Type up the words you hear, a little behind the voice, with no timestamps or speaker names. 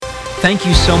Thank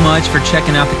you so much for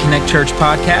checking out the Connect Church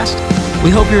podcast. We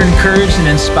hope you're encouraged and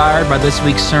inspired by this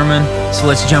week's sermon. So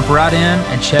let's jump right in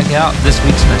and check out this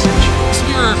week's message.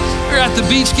 We were at the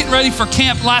beach getting ready for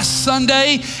camp last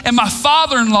Sunday, and my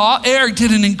father-in-law, Eric,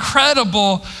 did an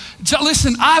incredible job.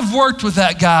 Listen, I've worked with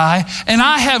that guy, and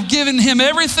I have given him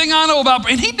everything I know about,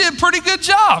 and he did a pretty good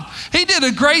job. He did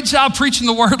a great job preaching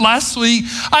the word last week.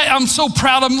 I'm so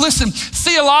proud of him. Listen,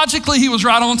 theologically, he was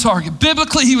right on target.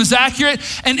 Biblically, he was accurate,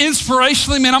 and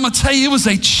inspirationally, man, I'm gonna tell you, it was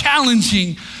a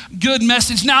challenging, good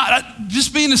message. Now,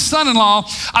 just being his son-in-law,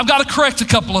 I've got to correct a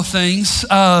couple of things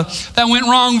that went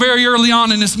wrong very early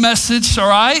on in his message, all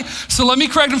right? So let me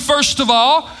correct him. First of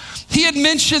all, he had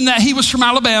mentioned that he was from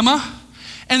Alabama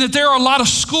and that there are a lot of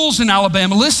schools in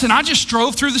Alabama. Listen, I just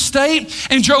drove through the state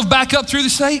and drove back up through the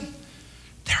state.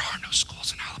 There are no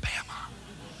schools in Alabama.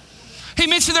 He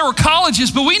mentioned there were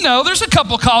colleges, but we know there's a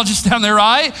couple of colleges down there,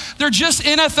 right? They're just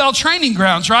NFL training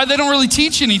grounds, right? They don't really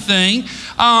teach anything,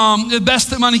 the best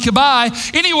that money could buy.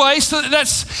 Anyway, so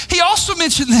he also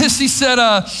mentioned this. He said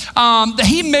that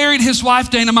he married his wife,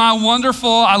 Dana Mai,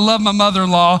 wonderful. I love my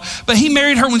mother-in-law, but he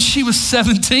married her when she was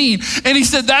 17. And he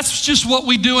said, that's just what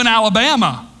we do in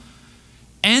Alabama.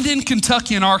 And in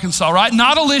Kentucky and Arkansas, right?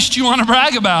 Not a list you want to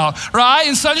brag about, right?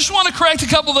 And so I just want to correct a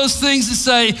couple of those things to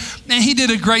say, man, he did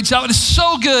a great job. It is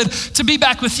so good to be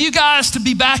back with you guys, to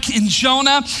be back in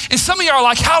Jonah. And some of you are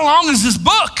like, how long is this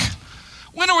book?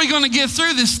 When are we going to get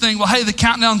through this thing? Well, hey, the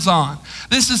countdown's on.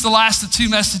 This is the last of two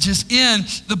messages in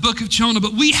the book of Jonah,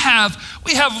 but we have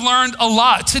learned a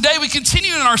lot. Today we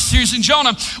continue in our series in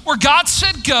Jonah where God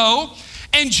said go,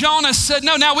 and Jonah said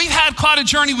no. Now, we've had quite a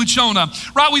journey with Jonah,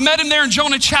 right? We met him there in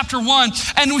Jonah chapter 1,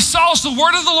 and we saw as the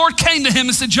word of the Lord came to him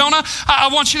and said, Jonah, I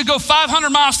want you to go 500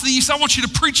 miles to the east. I want you to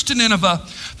preach to Nineveh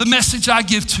the message I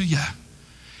give to you.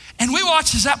 And we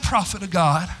watched as that prophet of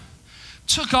God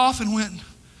took off and went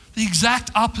the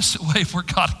exact opposite way of where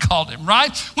God had called him,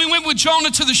 right? We went with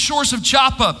Jonah to the shores of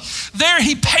Joppa. There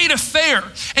he paid a fare,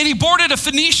 and he boarded a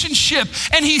Phoenician ship,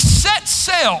 and he set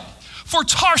sail for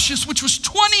Tarshish, which was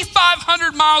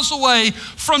 2,500 miles away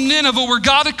from Nineveh, where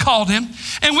God had called him.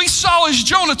 And we saw as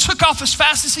Jonah took off as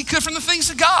fast as he could from the things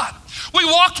of God. We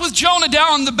walked with Jonah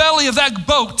down in the belly of that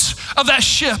boat, of that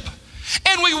ship.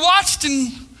 And we watched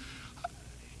and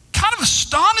kind of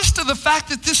astonished at the fact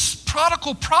that this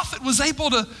prodigal prophet was able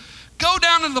to go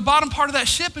down in the bottom part of that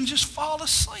ship and just fall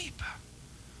asleep.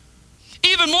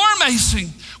 Even more amazing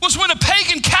was when a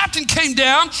pagan captain came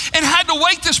down and had to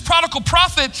wake this prodigal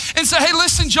prophet and say, hey,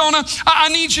 listen, Jonah, I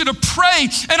need you to pray.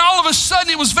 And all of a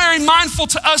sudden, it was very mindful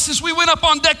to us as we went up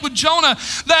on deck with Jonah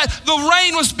that the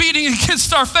rain was beating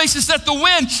against our faces, that the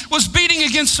wind was beating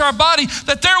against our body,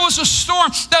 that there was a storm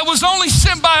that was only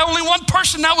sent by only one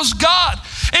person, that was God.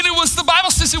 And it was, the Bible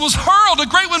says, it was hurled, a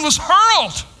great wind was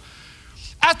hurled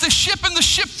at the ship, and the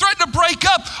ship threatened to break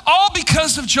up, all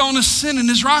because of Jonah's sin and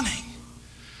his running.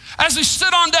 As we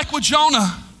stood on deck with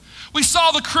Jonah, we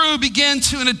saw the crew begin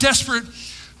to, in a desperate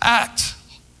act,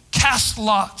 cast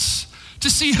lots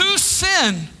to see whose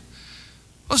sin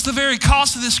was the very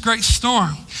cause of this great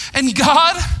storm. And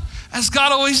God, as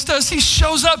God always does, he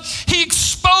shows up. He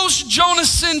exposed Jonah's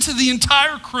sin to the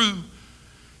entire crew.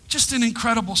 Just an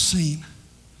incredible scene.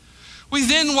 We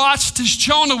then watched as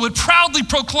Jonah would proudly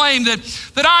proclaim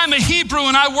that I am a Hebrew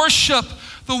and I worship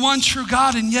the one true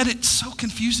God. And yet it's so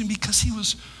confusing because he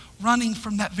was running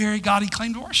from that very God he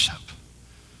claimed to worship.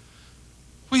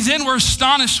 We then were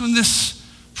astonished when this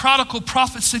prodigal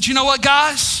prophet said, you know what,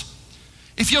 guys?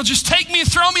 If you'll just take me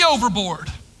and throw me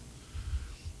overboard,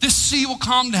 this sea will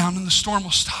calm down and the storm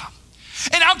will stop.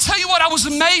 And I'll tell you what, I was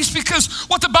amazed because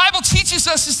what the Bible teaches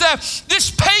us is that this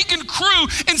pagan crew,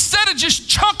 instead of just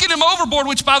chunking him overboard,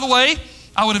 which by the way,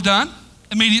 I would have done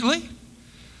immediately,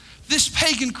 this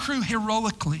pagan crew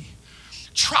heroically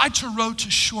tried to row to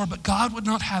shore, but God would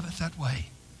not have it that way.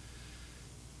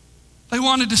 They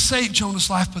wanted to save Jonah's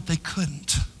life, but they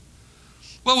couldn't.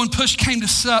 Well, when push came to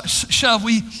shove,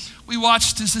 we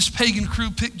watched as this pagan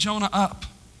crew picked Jonah up.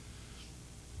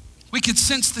 We could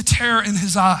sense the terror in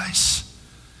his eyes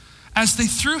as they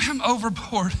threw him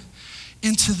overboard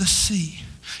into the sea.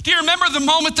 Do you remember the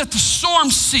moment that the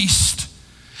storm ceased?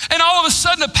 And all of a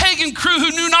sudden, a pagan crew who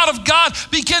knew not of God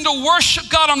began to worship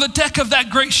God on the deck of that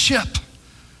great ship.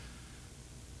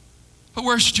 But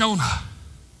where's Jonah?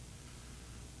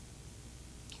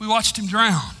 We watched him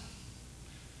drown.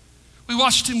 We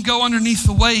watched him go underneath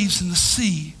the waves in the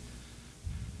sea.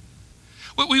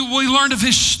 We learned of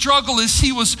his struggle as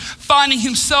he was finding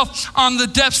himself on the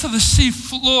depths of the sea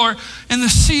floor, and the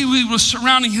seaweed was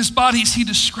surrounding his body as he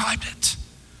described it.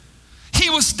 He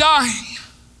was dying.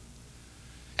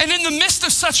 And in the midst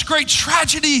of such great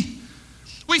tragedy,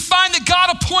 we find that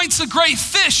God appoints a great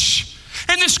fish.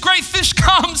 And this great fish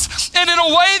comes, and in a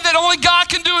way that only God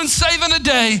can do and save in a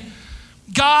day,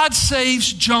 God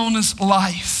saves Jonah's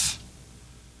life.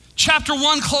 Chapter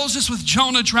 1 closes with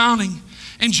Jonah drowning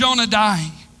and Jonah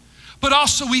dying. But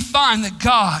also we find that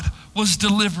God was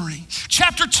delivering.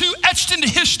 Chapter 2 etched into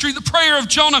history the prayer of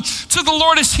Jonah to the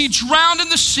Lord as he drowned in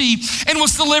the sea and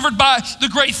was delivered by the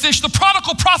great fish. The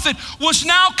prodigal prophet was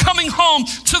now coming home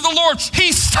to the Lord.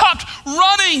 He stopped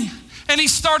running and he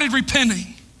started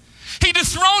repenting. He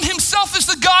dethroned himself as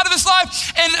the God of his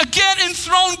life and again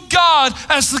enthroned God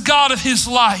as the God of his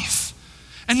life.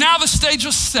 And now the stage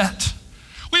was set.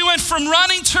 We went from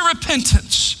running to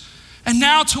repentance and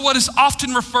now to what is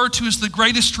often referred to as the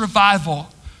greatest revival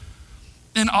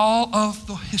in all of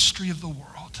the history of the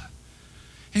world.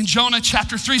 In Jonah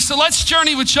chapter 3. So let's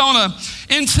journey with Jonah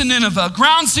into Nineveh,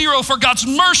 ground zero for God's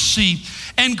mercy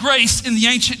and grace in the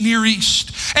ancient Near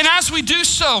East. And as we do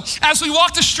so, as we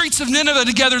walk the streets of Nineveh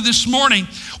together this morning,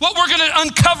 what we're gonna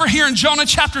uncover here in Jonah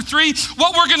chapter 3,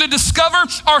 what we're gonna discover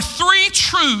are 3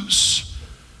 truths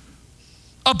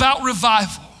about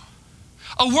revival.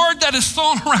 A word that is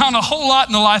thrown around a whole lot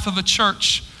in the life of a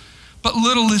church, but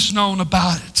little is known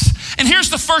about it. And here's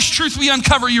the first truth we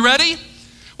uncover. You ready?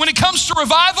 When it comes to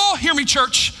revival, hear me,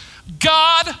 church,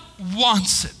 God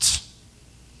wants it.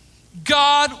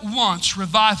 God wants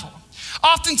revival.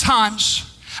 Oftentimes,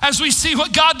 as we see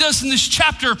what God does in this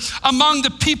chapter among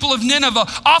the people of Nineveh,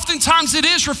 oftentimes it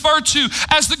is referred to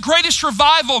as the greatest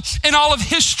revival in all of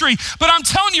history. But I'm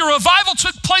telling you, revival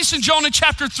took place in Jonah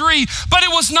chapter 3, but it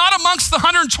was not amongst the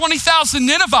 120,000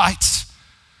 Ninevites.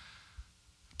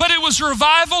 But it was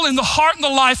revival in the heart and the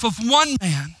life of one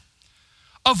man,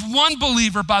 of one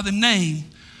believer by the name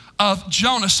of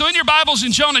Jonah. So in your Bibles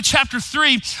in Jonah chapter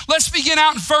 3, let's begin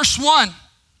out in verse 1.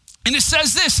 And it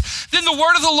says this, then the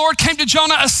word of the Lord came to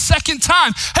Jonah a second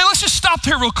time. Hey, let's just stop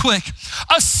there real quick.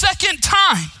 A second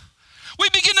time. We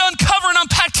begin to uncover and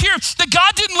unpack here that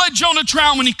God didn't let Jonah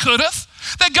drown when he could have,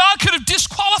 that God could have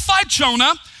disqualified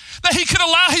Jonah, that he could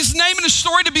allow his name and his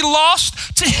story to be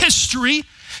lost to history.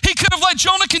 He could have let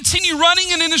Jonah continue running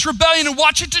and in his rebellion and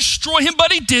watch it destroy him,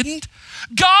 but he didn't.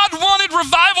 God wanted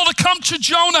revival to come to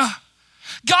Jonah.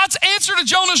 God's answer to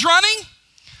Jonah's running,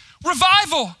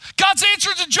 revival. God's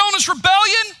answer to Jonah's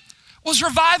rebellion was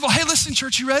revival. Hey, listen,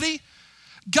 church, you ready?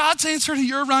 God's answer to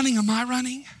your running and my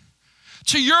running,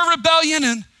 to your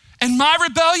rebellion and my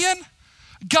rebellion,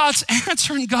 God's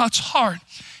answer in God's heart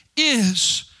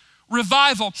is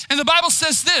revival. And the Bible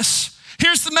says this,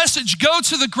 here's the message, go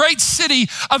to the great city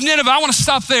of Nineveh. I want to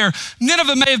stop there.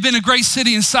 Nineveh may have been a great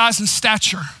city in size and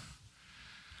stature,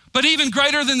 but even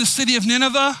greater than the city of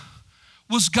Nineveh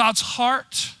was God's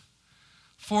heart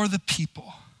for the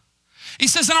people. He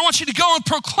says, and I want you to go and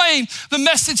proclaim the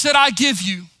message that I give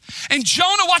you. And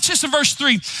Jonah, watch this in verse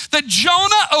 3, that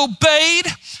Jonah obeyed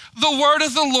the word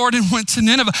of the Lord and went to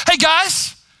Nineveh. Hey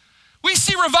guys, we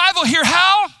see revival here.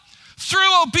 How?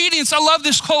 Through obedience. I love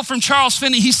this quote from Charles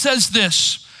Finney. He says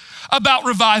this about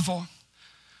revival.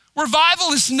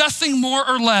 Revival is nothing more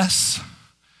or less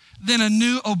than a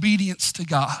new obedience to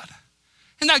God.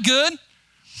 Isn't that good?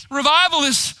 Revival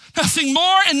is nothing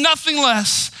more and nothing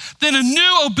less than a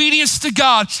new obedience to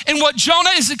God. And what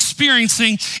Jonah is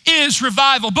experiencing is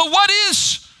revival. But what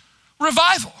is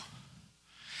revival?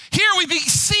 Here we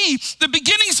see the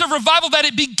beginnings of revival, that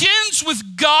it begins with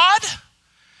God.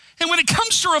 And when it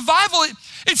comes to revival,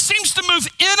 it seems to move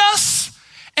in us,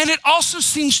 and it also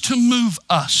seems to move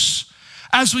us,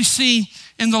 as we see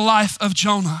in the life of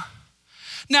Jonah.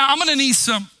 Now, I'm gonna need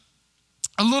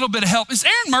a little bit of help. Is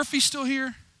Aaron Murphy still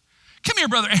here? Come here,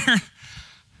 brother Aaron.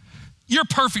 You're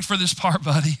perfect for this part,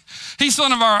 buddy. He's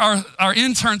one of our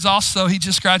interns also. He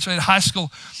just graduated high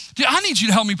school. Dude, I need you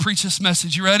to help me preach this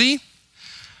message. You ready?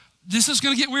 This is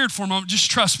gonna get weird for a moment. Just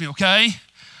trust me, okay?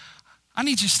 I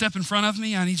need you to step in front of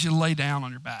me. I need you to lay down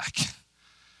on your back.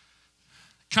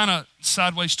 Kind of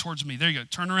sideways towards me. There you go.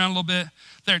 Turn around a little bit.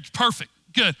 There, perfect,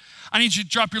 good. I need you to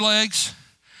drop your legs.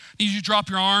 I need you to drop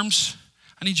your arms.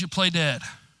 I need you to play dead.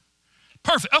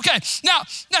 Perfect, okay. Now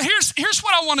here's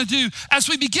what I wanna do. As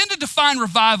we begin to define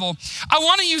revival, I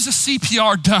wanna use a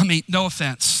CPR dummy, no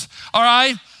offense, all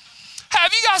right?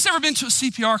 Have you guys ever been to a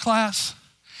CPR class?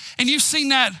 And you've seen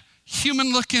that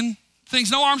human looking things,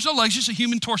 no arms, no legs, just a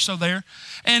human torso there.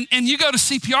 And you go to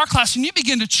CPR class and you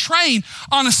begin to train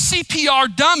on a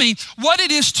CPR dummy what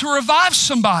it is to revive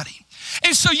somebody.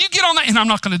 And so you get on that, and I'm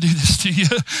not going to do this to you.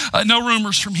 No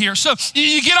rumors from here. So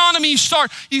you get on them and you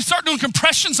start doing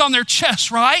compressions on their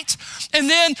chest, right? And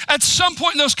then at some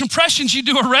point in those compressions, you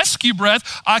do a rescue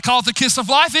breath. I call it the kiss of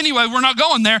life. Anyway, we're not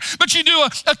going there. But you do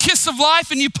a kiss of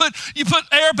life, and you put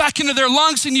air back into their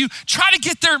lungs, and you try to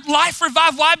get their life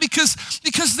revived. Why? Because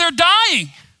they're dying.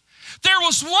 There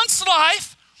was once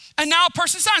life, and now a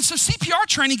person's dying. So CPR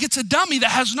training gets a dummy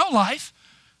that has no life.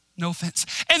 No offense.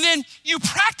 And then you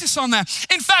practice on that.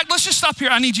 In fact, let's just stop here.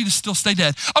 I need you to still stay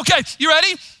dead. Okay, you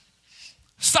ready?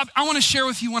 Stop. I want to share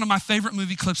with you one of my favorite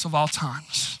movie clips of all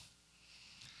times.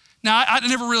 Now, I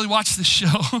never really watched this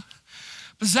show,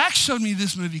 but Zach showed me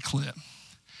this movie clip,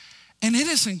 and it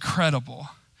is incredible.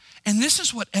 And this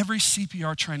is what every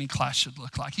CPR training class should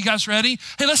look like. You guys ready?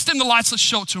 Hey, let's dim the lights. Let's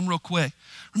show it to them real quick.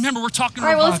 Remember, we're talking about...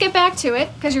 All right, well, let's get back to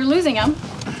it because you're losing them.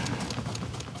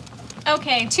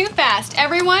 Okay, too fast.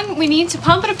 Everyone, we need to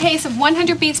pump at a pace of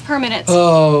 100 beats per minute.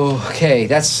 Oh, okay.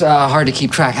 That's hard to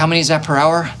keep track. How many is that per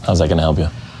hour? How's that gonna help you?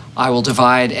 I will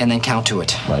divide and then count to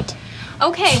it. Right.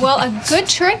 Okay, well, a good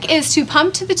trick is to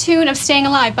pump to the tune of Staying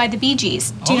Alive by the Bee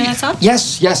Gees. Do you know that song?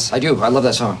 Yes, I do. I love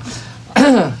that song.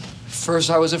 First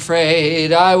I was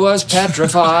afraid, I was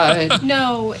petrified.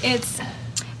 No, it's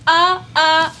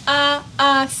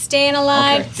Staying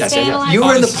Alive, Okay. Yes, Staying yes. Alive. You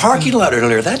were in the parking lot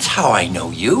earlier. That's how I know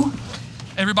you.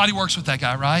 Everybody works with that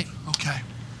guy, right? Okay.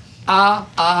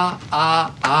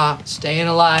 Staying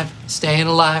alive, staying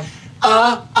alive.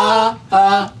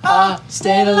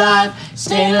 Staying alive,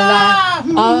 staying alive.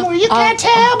 You can't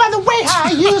tell by the way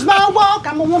I use my walk.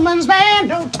 I'm a woman's man,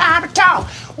 no time to talk.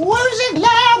 Words it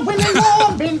loud when the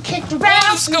Lord been kicked around.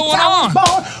 What's going on?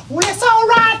 Well, it's all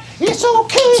right, it's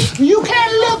okay. You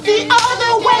can look the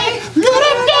other way. Let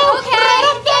it go, let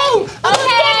it go.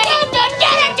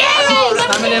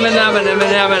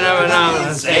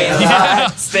 Staying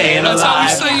alive, staying That's how we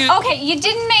alive. sing it. Okay, you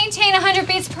didn't maintain 100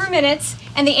 beats per minute,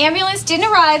 and the ambulance didn't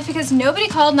arrive because nobody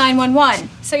called 911.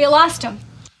 So you lost them.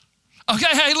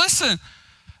 Okay, hey, listen.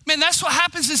 Man, that's what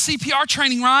happens in CPR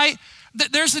training, right?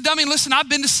 There's a dummy. Listen, I've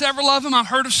been to several of them. I've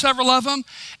heard of several of them.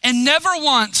 And never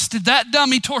once did that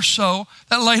dummy torso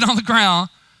that laid on the ground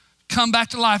come back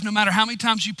to life, no matter how many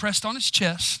times you pressed on his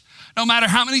chest, no matter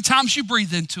how many times you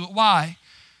breathed into it. Why?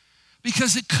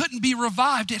 Because it couldn't be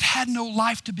revived. It had no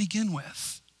life to begin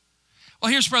with.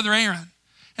 Well, here's Brother Aaron.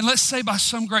 And let's say by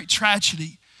some great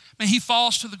tragedy, man, he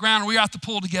falls to the ground, or we were at the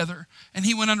pool together, and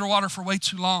he went underwater for way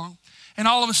too long. And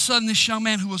all of a sudden, this young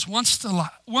man who was once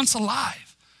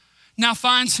alive now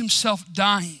finds himself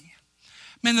dying.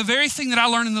 Man, the very thing that I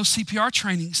learned in those CPR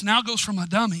trainings now goes from a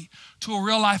dummy to a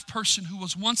real life person who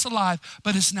was once alive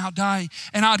but is now dying.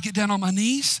 And I'd get down on my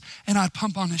knees and I'd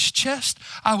pump on his chest.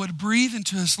 I would breathe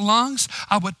into his lungs.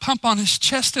 I would pump on his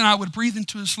chest and I would breathe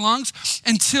into his lungs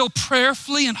until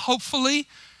prayerfully and hopefully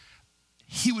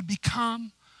he would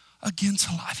become again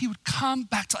to life. He would come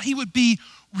back to life. He would be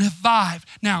revived.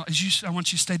 Now, I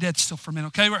want you to stay dead still for a minute,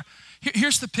 okay?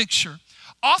 Here's the picture.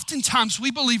 Oftentimes we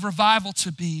believe revival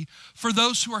to be for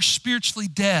those who are spiritually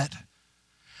dead.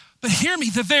 But hear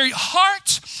me, the very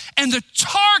heart and the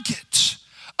target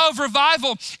of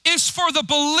revival is for the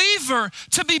believer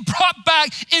to be brought back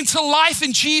into life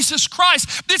in Jesus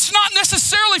Christ. It's not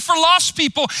necessarily for lost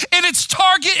people in its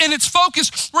target and its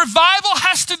focus. Revival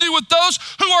has to do with those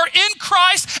who are in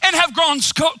Christ and have grown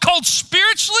cold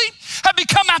spiritually, have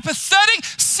become apathetic,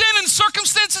 sin and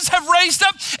circumstances have raised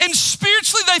up, and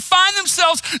spiritually they find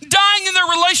themselves dying in their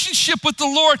relationship with the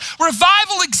Lord.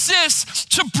 Revival exists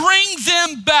to bring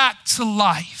them back to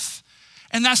life.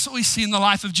 And that's what we see in the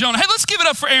life of Jonah. Hey, let's give it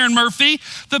up for Aaron Murphy,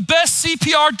 the best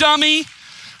CPR dummy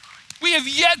we have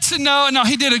yet to know. No,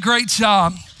 he did a great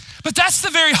job. But that's the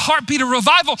very heartbeat of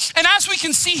revival. And as we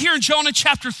can see here in Jonah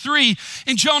chapter 3,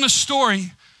 in Jonah's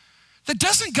story, that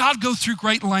doesn't God go through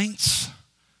great lengths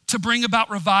to bring about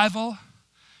revival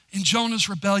in Jonah's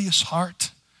rebellious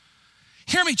heart?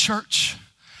 Hear me, church.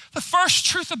 The first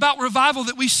truth about revival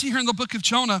that we see here in the book of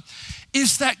Jonah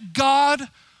is that God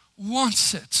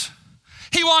wants it.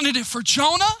 He wanted it for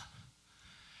Jonah,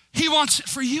 he wants it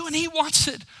for you, and he wants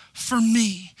it for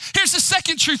me. Here's the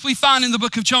second truth we find in the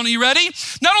book of Jonah. You ready?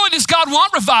 Not only does God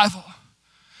want revival,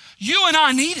 you and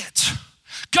I need it.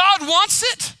 God wants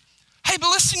it. Hey, but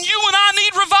listen, you and I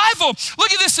need revival.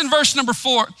 Look at this in verse number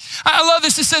 4. I love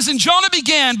this. It says, and Jonah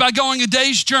began by going a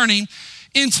day's journey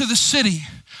into the city,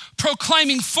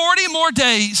 proclaiming 40 more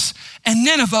days and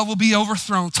Nineveh will be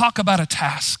overthrown. Talk about a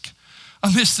task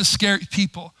amidst the scary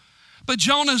people. But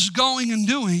Jonah's going and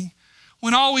doing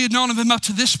when all we had known of him up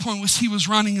to this point was he was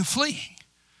running and fleeing.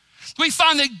 we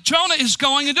find that Jonah is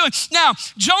going and doing. Now,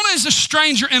 Jonah is a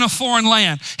stranger in a foreign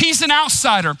land. He's an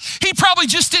outsider. He probably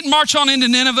just didn't march on into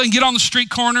Nineveh and get on the street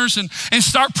corners and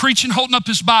start preaching, holding up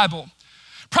his Bible.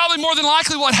 Probably more than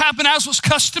likely what happened, as was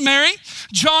customary,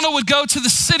 Jonah would go to the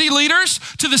city leaders,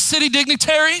 to the city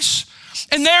dignitaries,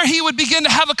 and there he would begin to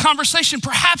have a conversation.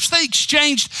 Perhaps they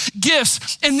exchanged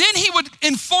gifts, and then he would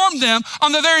inform them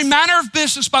on the very manner of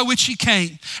business by which he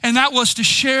came, and that was to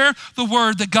share the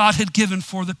word that God had given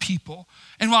for the people,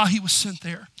 and while he was sent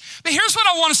there. But here's what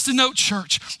I want us to note,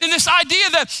 church. In this idea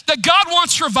that God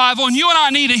wants revival and you and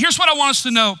I need it, here's what I want us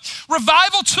to know.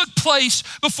 Revival took place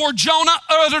before Jonah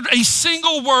uttered a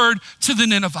single word to the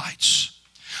Ninevites.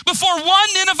 Before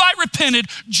one Ninevite repented,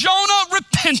 Jonah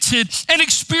repented and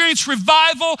experienced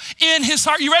revival in his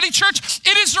heart. You ready, church?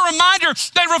 It is a reminder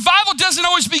that revival doesn't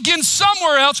always begin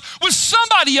somewhere else with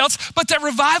somebody else, but that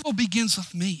revival begins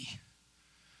with me.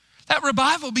 That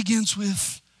revival begins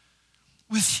with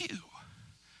you.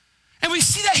 And we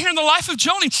see that here in the life of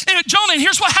Jonah. And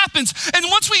here's what happens. And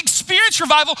once we experience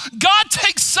revival, God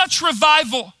takes such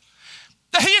revival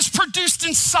that he has produced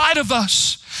inside of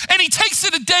us. And he takes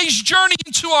it a day's journey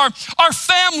into our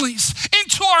families,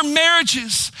 into our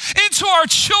marriages, into our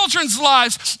children's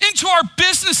lives, into our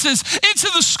businesses,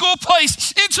 into the school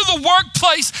place, into the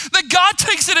workplace. That God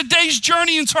takes it a day's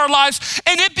journey into our lives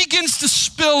and it begins to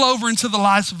spill over into the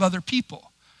lives of other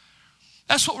people.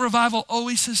 That's what revival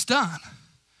always has done.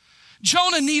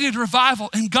 Jonah needed revival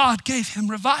and God gave him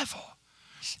revival.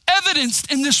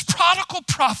 Evidenced in this prodigal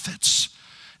prophet's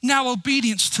now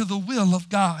obedience to the will of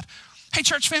God. Hey,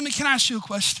 church family, can I ask you a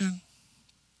question?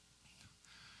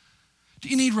 Do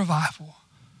you need revival?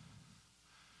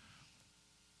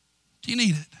 Do you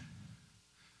need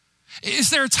it? Is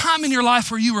there a time in your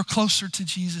life where you were closer to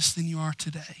Jesus than you are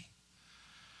today?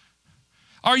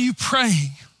 Are you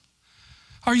praying?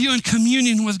 Are you in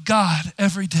communion with God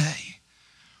every day?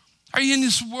 Are you in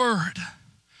his word?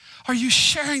 Are you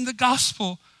sharing the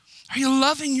gospel? Are you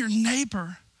loving your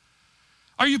neighbor?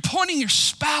 Are you pointing your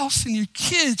spouse and your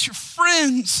kids, your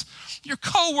friends, your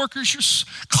coworkers, your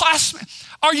classmates?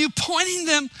 Are you pointing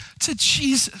them to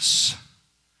Jesus?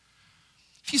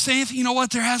 If you say, Anthony, you know what?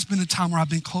 There has been a time where I've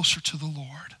been closer to the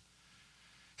Lord.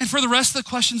 And for the rest of the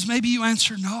questions, maybe you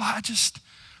answer, no,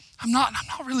 I'm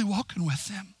not really walking with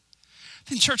them.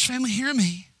 Then church family, hear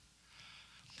me.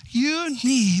 You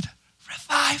need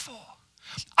revival.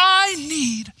 I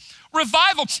need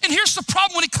revival. And here's the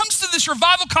problem. When it comes to this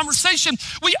revival conversation,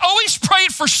 we always pray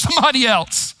it for somebody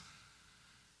else.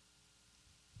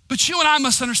 But you and I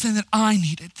must understand that I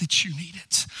need it, that you need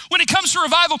it. When it comes to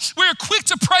revival, we're quick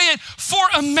to pray it for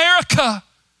America.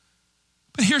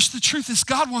 But here's the truth is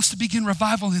God wants to begin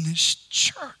revival in his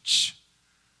church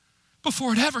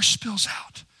before it ever spills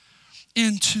out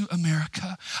into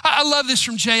America. I love this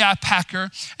from J.I.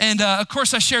 Packer. And of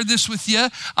course I shared this with you.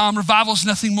 Revival is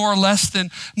nothing more or less than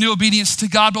new obedience to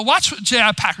God. But watch what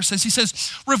J.I. Packer says. He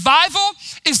says, revival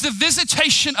is the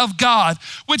visitation of God,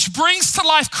 which brings to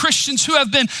life Christians who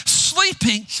have been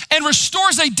sleeping and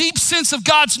restores a deep sense of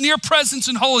God's near presence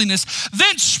and holiness.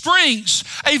 Then springs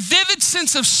a vivid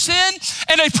sense of sin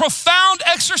and a profound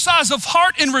exercise of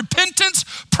heart in repentance,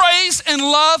 praise, and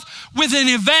love with an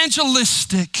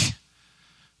evangelistic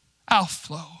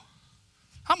outflow.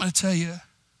 I'm going to tell you,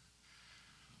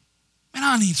 man,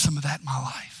 I need some of that in my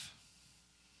life.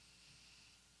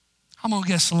 I'm going to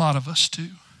guess a lot of us do.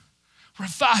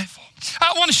 Revival.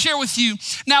 I want to share with you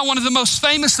now one of the most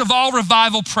famous of all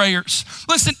revival prayers.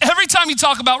 Listen, every time you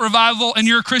talk about revival and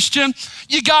you're a Christian,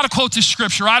 you got to quote this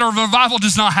scripture, right? Or revival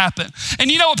does not happen. And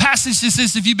you know what passage this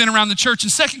is if you've been around the church. In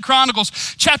 2 Chronicles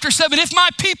chapter 7, if my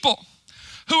people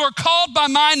who are called by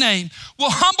my name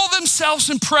will humble themselves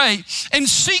and pray and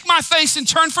seek my face and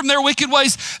turn from their wicked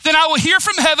ways, then I will hear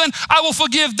from heaven, I will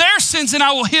forgive their sins, and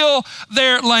I will heal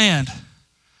their land.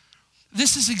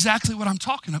 This is exactly what I'm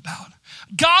talking about.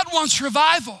 God wants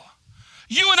revival.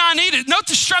 You and I need it. Note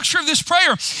the structure of this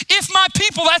prayer. If my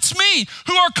people, that's me,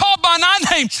 who are called by my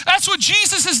name, that's what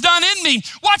Jesus has done in me.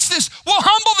 Watch this, will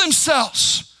humble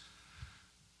themselves.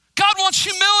 God wants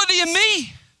humility in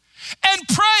me. And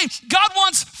pray. God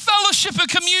wants fellowship and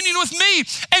communion with me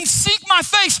and seek my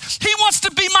face. He wants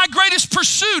to be my greatest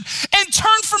pursuit and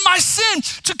turn from my sin,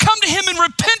 to come to him in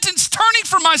repentance, turning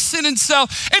from my sin and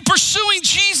self and pursuing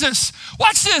Jesus.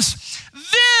 Watch this.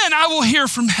 Then I will hear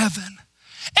from heaven and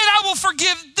I will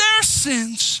forgive their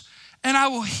sins and I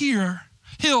will heal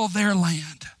their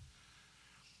land.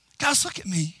 Guys, look at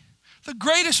me. The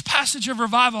greatest passage of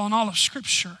revival in all of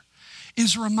Scripture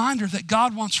is a reminder that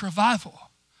God wants revival.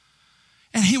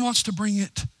 And he wants to bring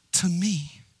it to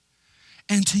me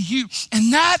and to you.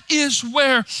 And that is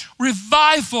where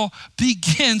revival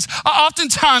begins.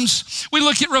 Oftentimes we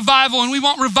look at revival and we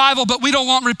want revival, but we don't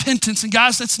want repentance. And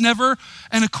guys, that's never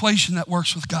an equation that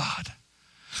works with God.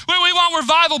 We want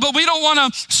revival, but we don't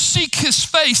want to seek his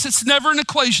face. It's never an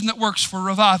equation that works for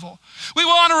revival. We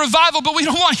want a revival, but we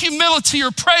don't want humility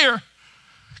or prayer.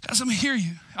 Guys, I'm gonna hear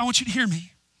you. I want you to hear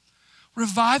me.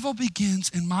 Revival begins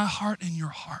in my heart and your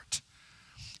heart.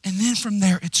 And then from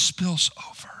there, it spills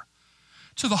over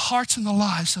to the hearts and the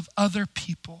lives of other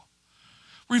people.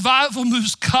 Revival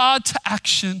moves God to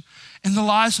action in the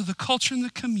lives of the culture and the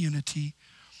community.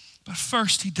 But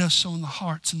first, he does so in the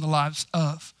hearts and the lives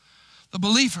of the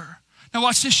believer. Now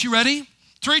watch this, you ready?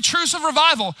 3 truths of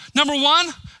revival. Number 1,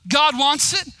 God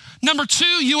wants it. Number 2,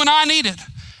 you and I need it.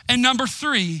 And number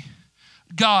 3,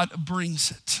 God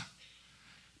brings it.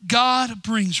 God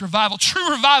brings revival. True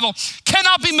revival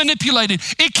cannot be manipulated.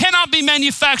 It cannot be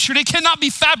manufactured. It cannot be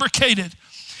fabricated.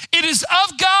 It is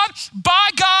of God, by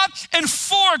God, and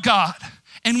for God.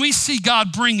 And we see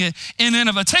God bring it in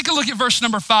Nineveh. Take a look at verse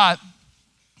number 5.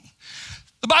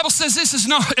 The Bible says this,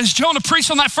 as Jonah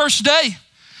preached on that first day.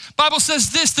 Bible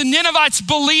says this, the Ninevites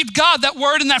believed God. That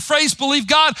word in that phrase, believe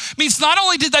God, means not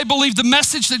only did they believe the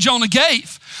message that Jonah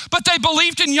gave, but they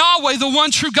believed in Yahweh, the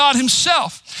one true God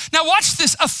himself. Now watch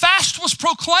this, a fast was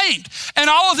proclaimed, and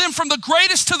all of them from the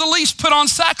greatest to the least put on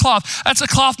sackcloth. That's a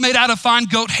cloth made out of fine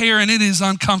goat hair, and it is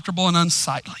uncomfortable and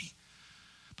unsightly.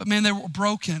 But man, they were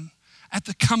broken at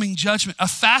the coming judgment. A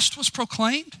fast was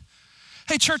proclaimed.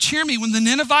 Hey church, hear me. When the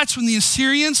Ninevites, when the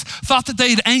Assyrians thought that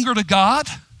they had angered a God,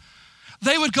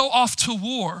 they would go off to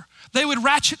war. They would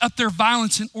ratchet up their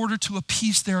violence in order to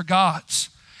appease their gods.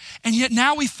 And yet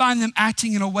now we find them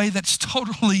acting in a way that's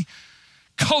totally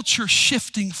culture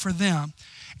shifting for them.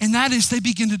 And that is they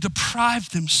begin to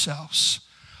deprive themselves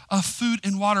of food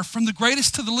and water from the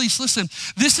greatest to the least. Listen,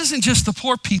 this isn't just the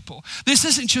poor people. This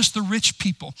isn't just the rich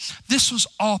people. This was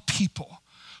all people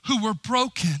who were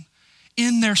broken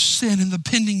in their sin and the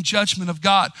pending judgment of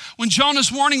God. When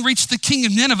Jonah's warning reached the king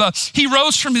of Nineveh, he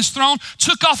rose from his throne,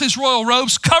 took off his royal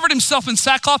robes, covered himself in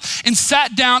sackcloth, and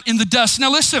sat down in the dust. Now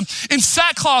listen, in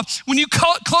sackcloth, when you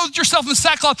clothed yourself in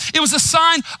sackcloth, it was a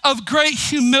sign of great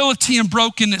humility and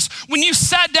brokenness. When you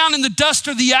sat down in the dust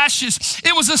or the ashes,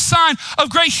 it was a sign of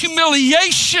great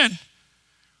humiliation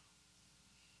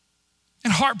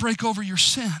and heartbreak over your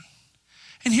sin.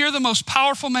 And here the most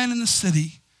powerful man in the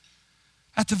city,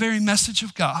 at the very message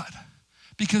of God,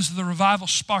 because of the revival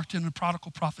sparked in the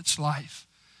prodigal prophet's life,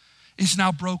 is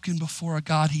now broken before a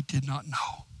God he did not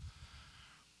know.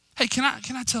 Hey, can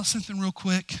I tell something real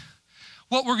quick?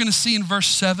 What we're gonna see in verse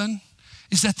 7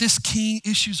 is that this king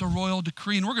issues a royal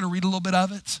decree, and we're gonna read a little bit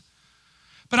of it.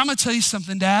 But I'm gonna tell you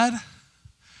something, Dad.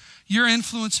 Your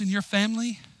influence in your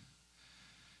family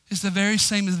is the very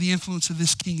same as the influence of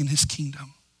this king and his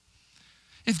kingdom.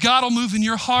 If God will move in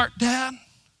your heart, Dad,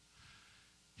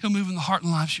 he'll move in the heart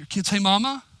and lives of your kids. Hey,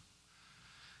 mama,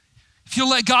 if you'll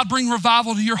let God bring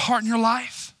revival to your heart and your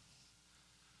life,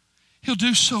 he'll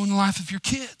do so in the life of your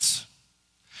kids.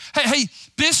 Hey,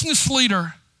 business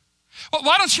leader,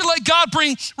 why don't you let God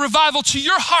bring revival to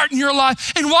your heart and your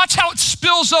life and watch how it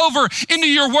spills over into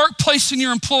your workplace and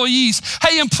your employees.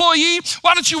 Hey, employee,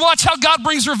 why don't you watch how God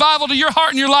brings revival to your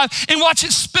heart and your life and watch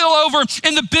it spill over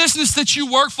in the business that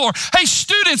you work for. Hey,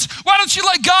 students, why don't you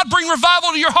let God bring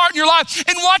revival to your heart and your life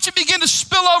and watch it begin to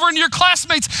spill over into your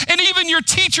classmates and even your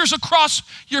teachers across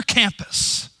your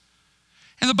campus.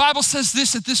 And the Bible says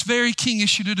this, that this very king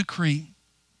issued a decree.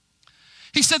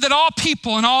 He said that all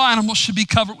people and all animals should be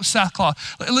covered with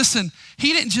sackcloth. Listen,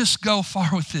 he didn't just go far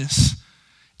with this.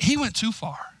 He went too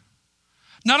far.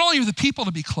 Not only are the people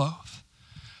to be clothed,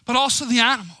 but also the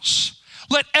animals.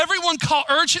 Let everyone call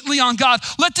urgently on God.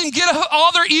 Let them get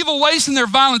all their evil ways and their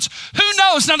violence. Who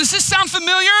knows? Now, does this sound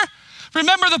familiar?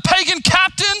 Remember the pagan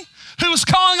captain who was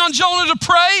calling on Jonah to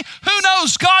pray? Who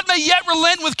knows? God may yet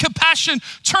relent with compassion,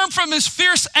 turn from his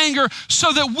fierce anger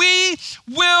so that we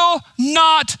will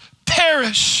not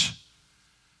perish.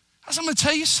 I'm gonna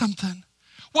tell you something.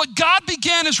 What God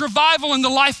began as revival in the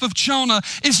life of Jonah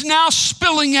is now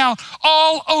spilling out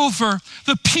all over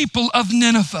the people of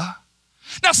Nineveh.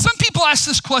 Now, some people ask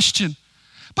this question,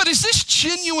 but is this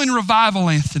genuine revival,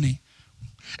 Anthony?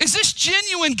 Is this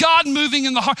genuine God moving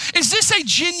in the heart? Is this a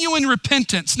genuine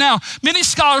repentance? Now, many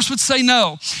scholars would say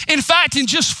no. In fact, in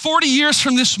just 40 years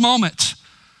from this moment,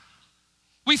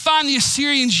 we find the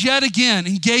Assyrians yet again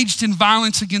engaged in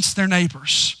violence against their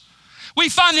neighbors. We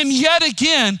find them yet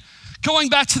again going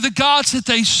back to the gods that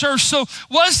they serve. So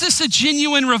was this a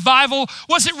genuine revival?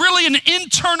 Was it really an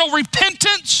internal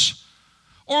repentance?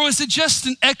 Or was it just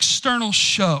an external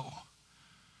show?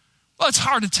 Well, it's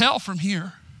hard to tell from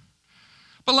here.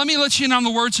 But let me let you in on the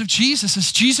words of Jesus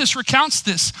as Jesus recounts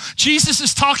this. Jesus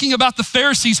is talking about the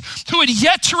Pharisees who had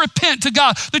yet to repent to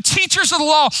God, the teachers of the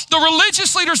law, the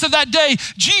religious leaders of that day.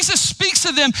 Jesus speaks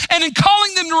to them, and in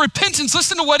calling them to repentance,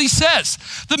 listen to what he says.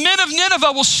 The men of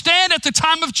Nineveh will stand at the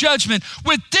time of judgment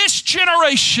with this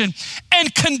generation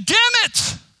and condemn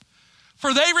it,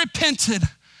 for they repented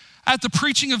at the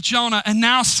preaching of Jonah, and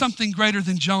now something greater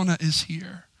than Jonah is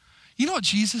here. You know what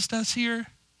Jesus does here?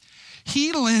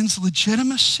 He lends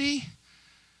legitimacy.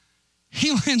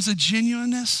 He lends a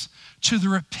genuineness to the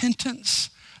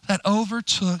repentance that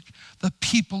overtook the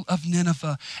people of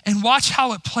Nineveh. And watch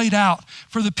how it played out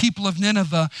for the people of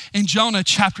Nineveh in Jonah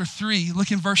chapter 3.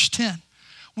 Look in verse 10.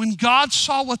 When God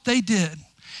saw what they did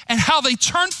and how they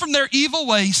turned from their evil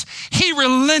ways, he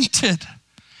relented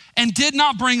and did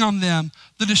not bring on them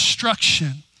the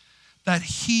destruction that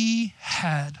he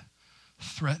had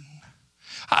threatened.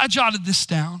 I jotted this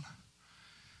down.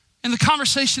 In the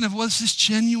conversation of was this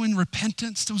genuine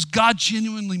repentance? Was God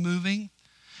genuinely moving?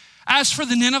 As for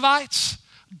the Ninevites,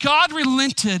 God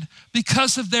relented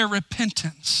because of their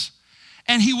repentance,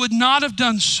 and he would not have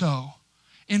done so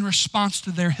in response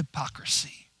to their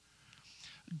hypocrisy.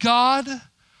 God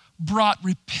brought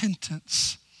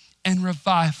repentance and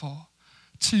revival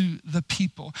to the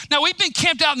people. Now, we've been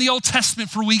camped out in the Old Testament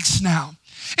for weeks now.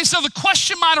 And so the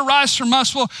question might arise from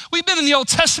us, well, we've been in the Old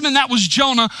Testament, that was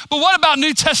Jonah, but what about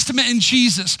New Testament and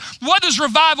Jesus? What does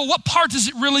revival, what part does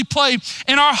it really play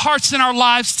in our hearts and our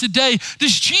lives today?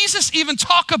 Does Jesus even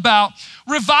talk about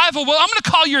revival? Well, I'm gonna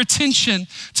call your attention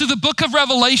to the book of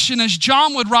Revelation as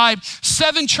John would write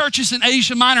 7 churches in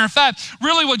Asia Minor. In fact,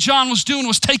 really what John was doing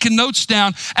was taking notes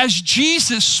down as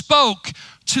Jesus spoke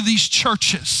to these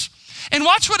churches. And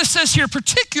watch what it says here,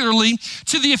 particularly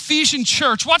to the Ephesian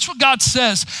church. Watch what God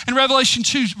says in Revelation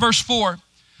 2, verse 4.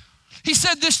 He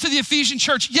said this to the Ephesian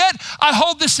church, "Yet I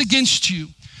hold this against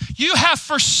you. You have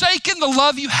forsaken the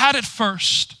love you had at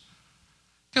first."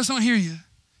 Guys, don't hear you.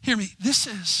 Hear me. This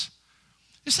is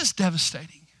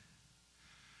devastating.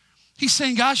 He's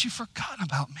saying, guys, you've forgotten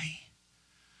about me.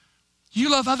 You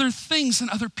love other things and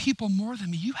other people more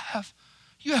than me. You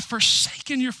have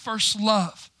forsaken your first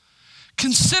love.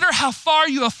 Consider how far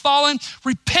you have fallen.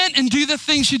 Repent and do the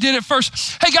things you did at first.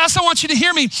 Hey guys, I want you to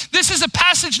hear me. This is a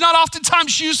passage not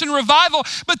oftentimes used in revival,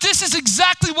 but this is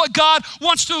exactly what God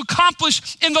wants to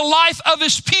accomplish in the life of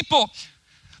his people.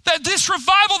 That this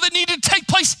revival that needed to take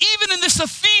place even in this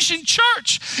Ephesian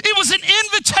church, it was an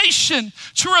invitation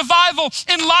to revival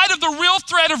in light of the real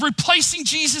threat of replacing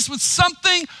Jesus with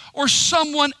something or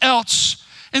someone else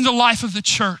in the life of the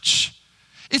church.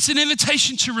 It's an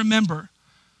invitation to remember.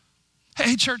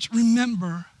 Hey, church,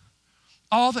 remember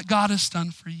all that God has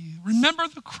done for you. Remember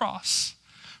the cross.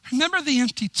 Remember the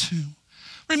empty tomb.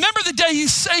 Remember the day he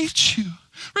saved you.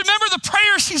 Remember the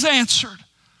prayers he's answered.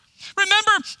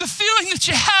 Remember the feeling that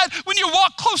you had when you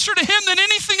walked closer to him than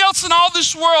anything else in all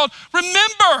this world.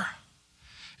 Remember,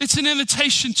 it's an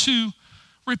invitation to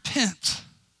repent,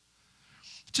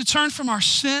 to turn from our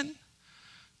sin,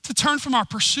 to turn from our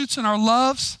pursuits and our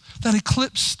loves that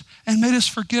eclipsed and made us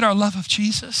forget our love of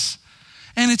Jesus.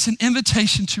 And it's an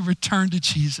invitation to return to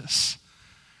Jesus.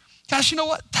 Guys, you know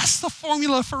what? That's the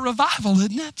formula for revival,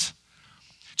 isn't it?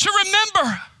 To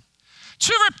remember,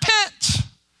 to repent,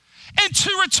 and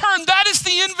to return. That is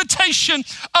the invitation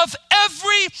of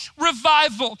every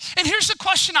revival. And here's the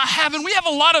question I have, and we have a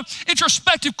lot of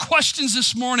introspective questions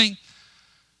this morning.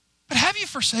 But have you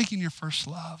forsaken your first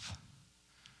love?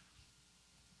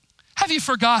 Have you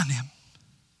forgotten him?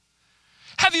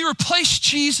 Have you replaced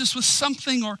Jesus with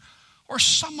something or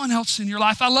someone else in your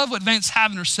life? I love what Vance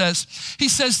Havner says. He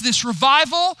says this: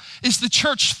 revival is the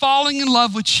church falling in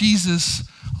love with Jesus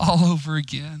all over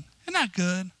again. Isn't that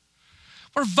good?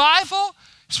 Revival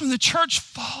is when the church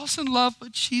falls in love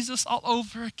with Jesus all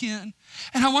over again.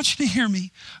 And I want you to hear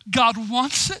me. God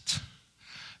wants it.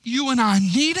 You and I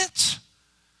need it.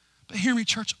 But hear me,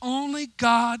 church, only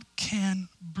God can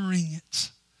bring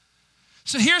it.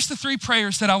 So here's the 3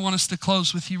 prayers that I want us to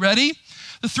close with. You ready?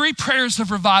 The 3 prayers of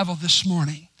revival this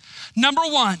morning. Number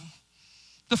 1,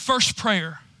 the first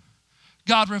prayer: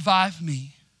 God, revive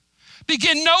me.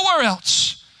 Begin nowhere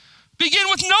else. Begin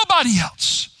with nobody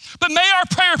else. But may our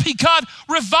prayer be, God,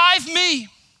 revive me.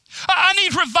 I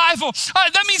need revival.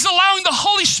 That means allowing the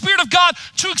Holy Spirit of God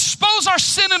to expose our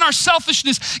sin and our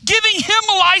selfishness, giving him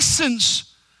license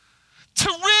to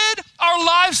rid our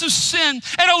lives of sin,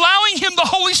 and allowing him, the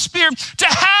Holy Spirit, to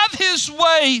have his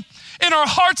way in our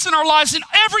hearts and our lives, in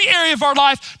every area of our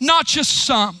life, not just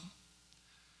some.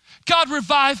 God,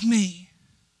 revive me.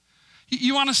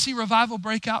 You want to see revival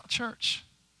break out, church?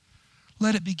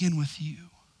 Let it begin with you.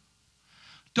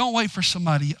 Don't wait for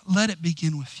somebody. Let it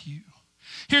begin with you.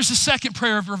 Here's the second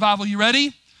prayer of revival. You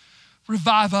ready?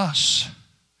 Revive us.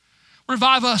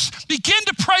 Revive us. Begin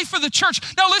to pray for the church.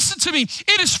 Now listen to me.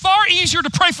 It is far easier to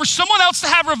pray for someone else to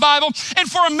have revival and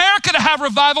for America to have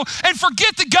revival and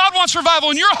forget that God wants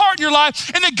revival in your heart and your life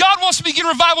and that God wants to begin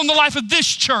revival in the life of this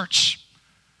church.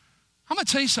 I'm going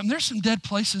to tell you something. There's some dead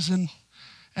places in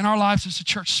our lives as a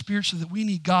church spiritually that we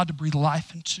need God to breathe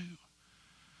life into,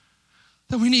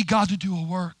 that we need God to do a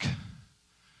work.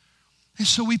 And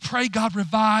so we pray, God,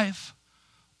 revive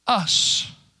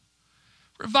us.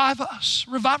 Revive us,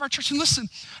 revive our church. And listen,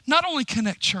 not only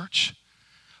Connect Church,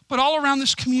 but all around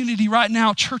this community right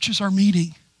now, churches are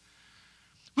meeting.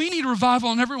 We need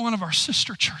revival in every one of our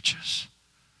sister churches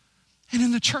and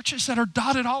in the churches that are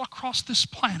dotted all across this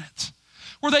planet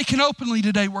where they can openly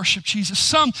today worship Jesus.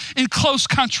 Some in close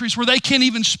countries where they can't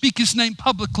even speak his name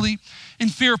publicly in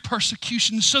fear of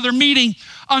persecution. So they're meeting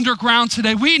underground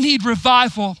today. We need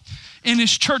revival in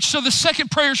his church. So the second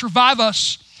prayer is revive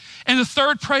us. And the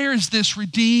third prayer is this: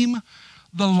 redeem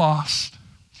the lost.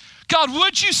 God,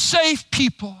 would you save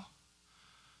people?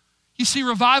 You see,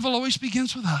 revival always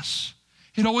begins with us.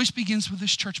 It always begins with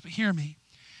this church, but hear me.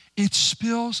 It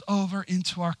spills over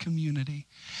into our community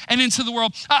and into the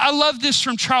world. I love this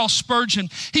from Charles Spurgeon.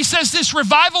 He says this: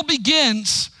 revival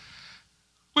begins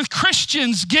with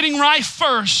Christians getting right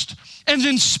first and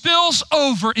then spills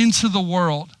over into the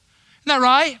world. Isn't that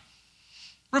right?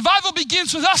 Revival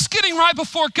begins with us getting right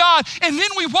before God, and then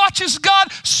we watch as God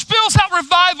spills out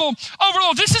revival over the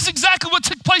world. This is exactly what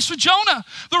took place with Jonah.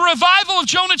 The revival of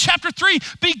Jonah chapter 3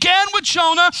 began with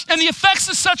Jonah, and the effects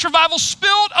of such revival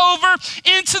spilled over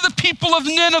into the people of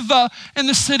Nineveh and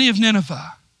the city of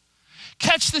Nineveh.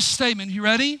 Catch this statement. You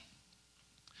ready?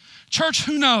 Church,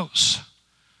 who knows?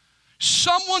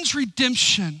 Someone's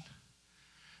redemption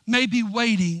may be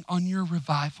waiting on your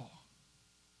revival.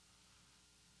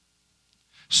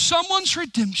 Someone's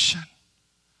redemption,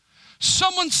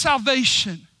 someone's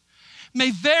salvation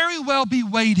may very well be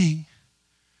waiting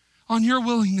on your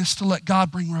willingness to let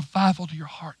God bring revival to your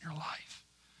heart and your life.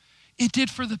 It did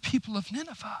for the people of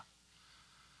Nineveh.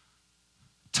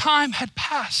 Time had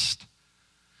passed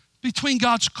between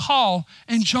God's call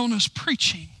and Jonah's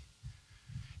preaching.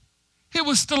 It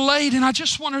was delayed, and I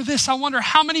just wonder this. I wonder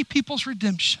how many people's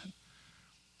redemption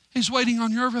is waiting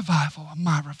on your revival and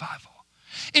my revival.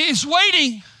 It is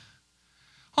waiting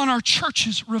on our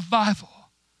church's revival.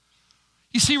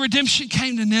 You see, redemption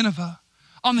came to Nineveh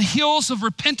on the heels of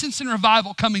repentance and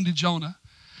revival coming to Jonah.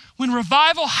 When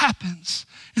revival happens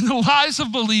in the lives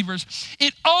of believers,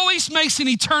 it always makes an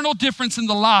eternal difference in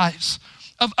the lives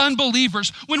of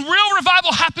unbelievers. When real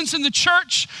revival happens in the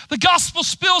church, the gospel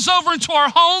spills over into our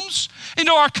homes,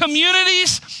 into our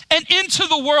communities, and into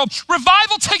the world.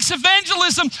 Revival takes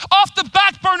evangelism off the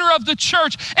back burner of the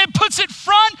church and puts it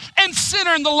front and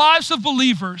center in the lives of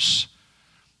believers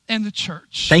and the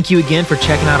church. Thank you again for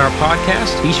checking out our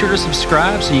podcast. Be sure to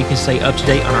subscribe so you can stay up to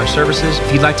date on our services.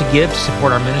 If you'd like to give to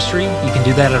support our ministry, you can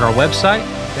do that at our website.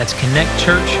 That's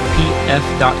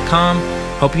connectchurchpf.com.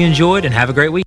 Hope you enjoyed and have a great week.